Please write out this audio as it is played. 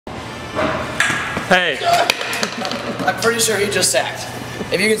Hey. I'm pretty sure he just sacked.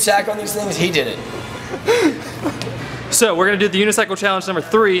 If you can sack on these things, he did it. So we're gonna do the unicycle challenge number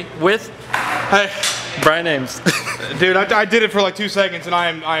 3 with Brian Ambs. Dude, I did it for like 2 seconds and I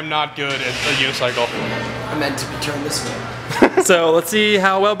am not good at a unicycle. I meant to be turned this way. So let's see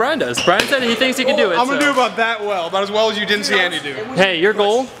how well Brian does. Brian said he thinks he can do it. I'm gonna do about that well, about as well as you didn't see Andy do. Hey, your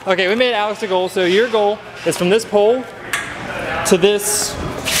goal. Okay, we made Alex a goal. So your goal is from this pole to this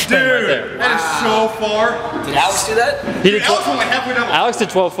thing right there. That is so far. Did Alex do that? He did. Alex went like halfway down. Alex did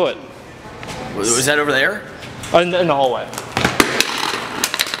 12 foot. Was that over there? In the hallway.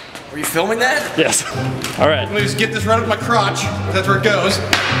 Were you filming that? Yes. All right. Let me just get this right up my crotch. That's where it goes.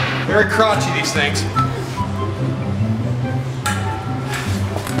 Very crotchy, these things.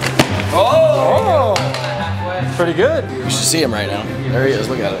 Oh! Pretty good. You should see him right now. There he is,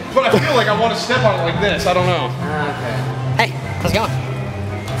 look at it. But I feel like I want to step on it like this. I don't know. Okay. Hey, how's it going?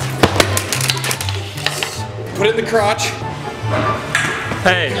 Put it in the crotch.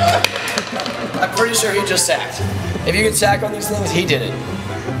 Hey. I'm pretty sure he just sacked. If you can sack on these things, he did it.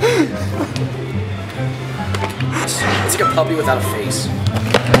 It's like a puppy without a face.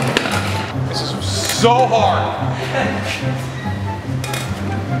 This is so hard.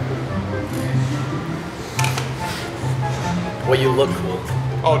 Well, you look cool.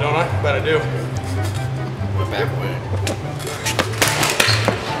 Oh, don't I? Bet I do. Back away.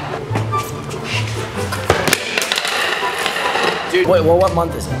 Dude, wait, well, what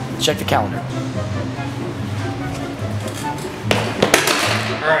month is it? Check the calendar.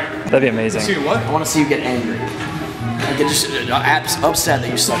 Alright. That'd be amazing. See what? I want to see you get angry. I get just upset that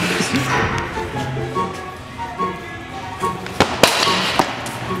you suck at this.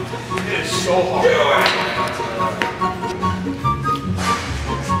 It is so hard.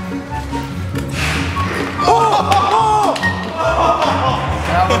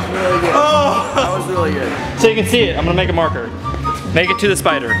 That was really good. That was really good. So you can see it. I'm gonna make a marker. Make it to the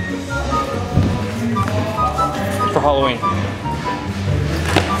spider. For Halloween.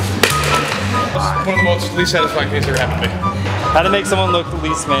 One of the most least satisfying things that ever happened to me. How to make someone look the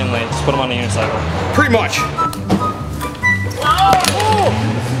least manly. Just put them on a unicycle. Pretty much. Oh!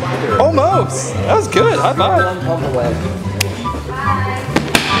 Almost! That was good. High five.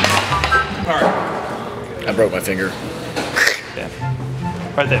 Alright. I broke my finger. Yeah.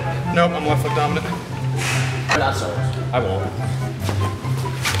 Right there. Nope, I'm left foot dominant. Not so. I won't.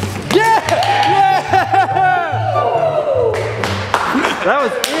 Yeah! That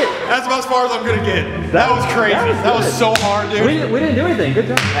was it. That's about as far as I'm gonna get. That was crazy. That was so hard, dude. We didn't do anything. Good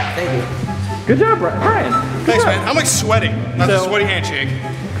job. Yeah, thank you. Good job, Brian. Good Thanks, job. man. I'm like sweating. Not a sweaty handshake.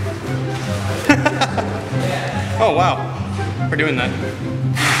 Oh, wow. We're doing that.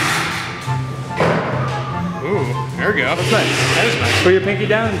 Ooh, there we go. That's nice. That is nice. Put your pinky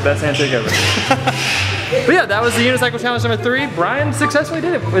down, best handshake ever. But yeah, that was the unicycle challenge number 3. Brian successfully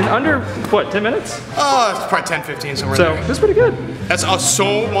did it in under, what, 10 minutes? Oh, it's probably 10, 15, somewhere So, there. it was pretty good. That's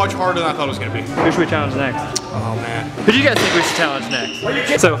so much harder than I thought it was gonna be. Who should we challenge next? Oh, man. Who do you guys think we should challenge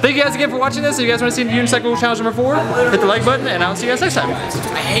next? So, thank you guys again for watching this. If you guys want to see the unicycle challenge number 4, hit the like button, and I'll see you guys next time.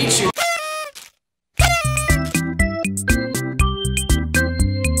 I hate you.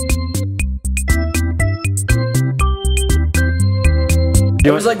 It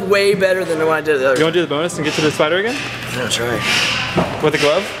was like way better than the one I did the other. You want to do the bonus and get to the spider again? I'm gonna try. With a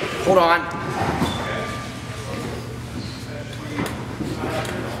glove? Hold on.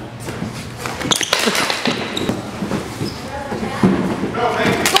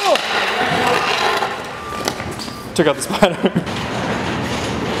 Oh! Took out the spider.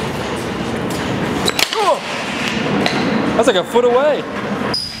 Oh! That's like a foot away.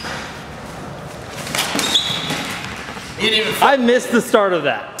 You didn't even. I missed the start of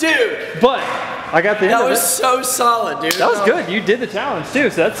that. Dude! But I got the end That of was it. so solid, dude. That was good. You did the challenge too,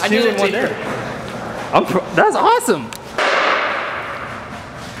 so that's 2 in 1 there. That's awesome.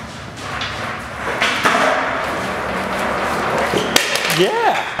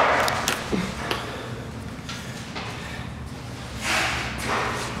 Yeah.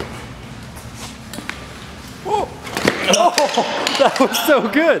 Oh, that was so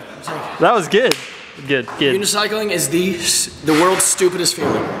good. That was good. Good. Unicycling is the world's stupidest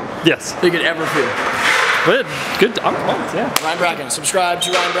feeling Yes. you could ever feel. But good. I'm pumped. Yeah. Ryan Bracken. Subscribe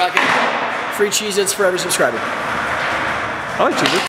to Ryan Bracken. Free Cheez-Its for every subscriber. I like Cheez-Its.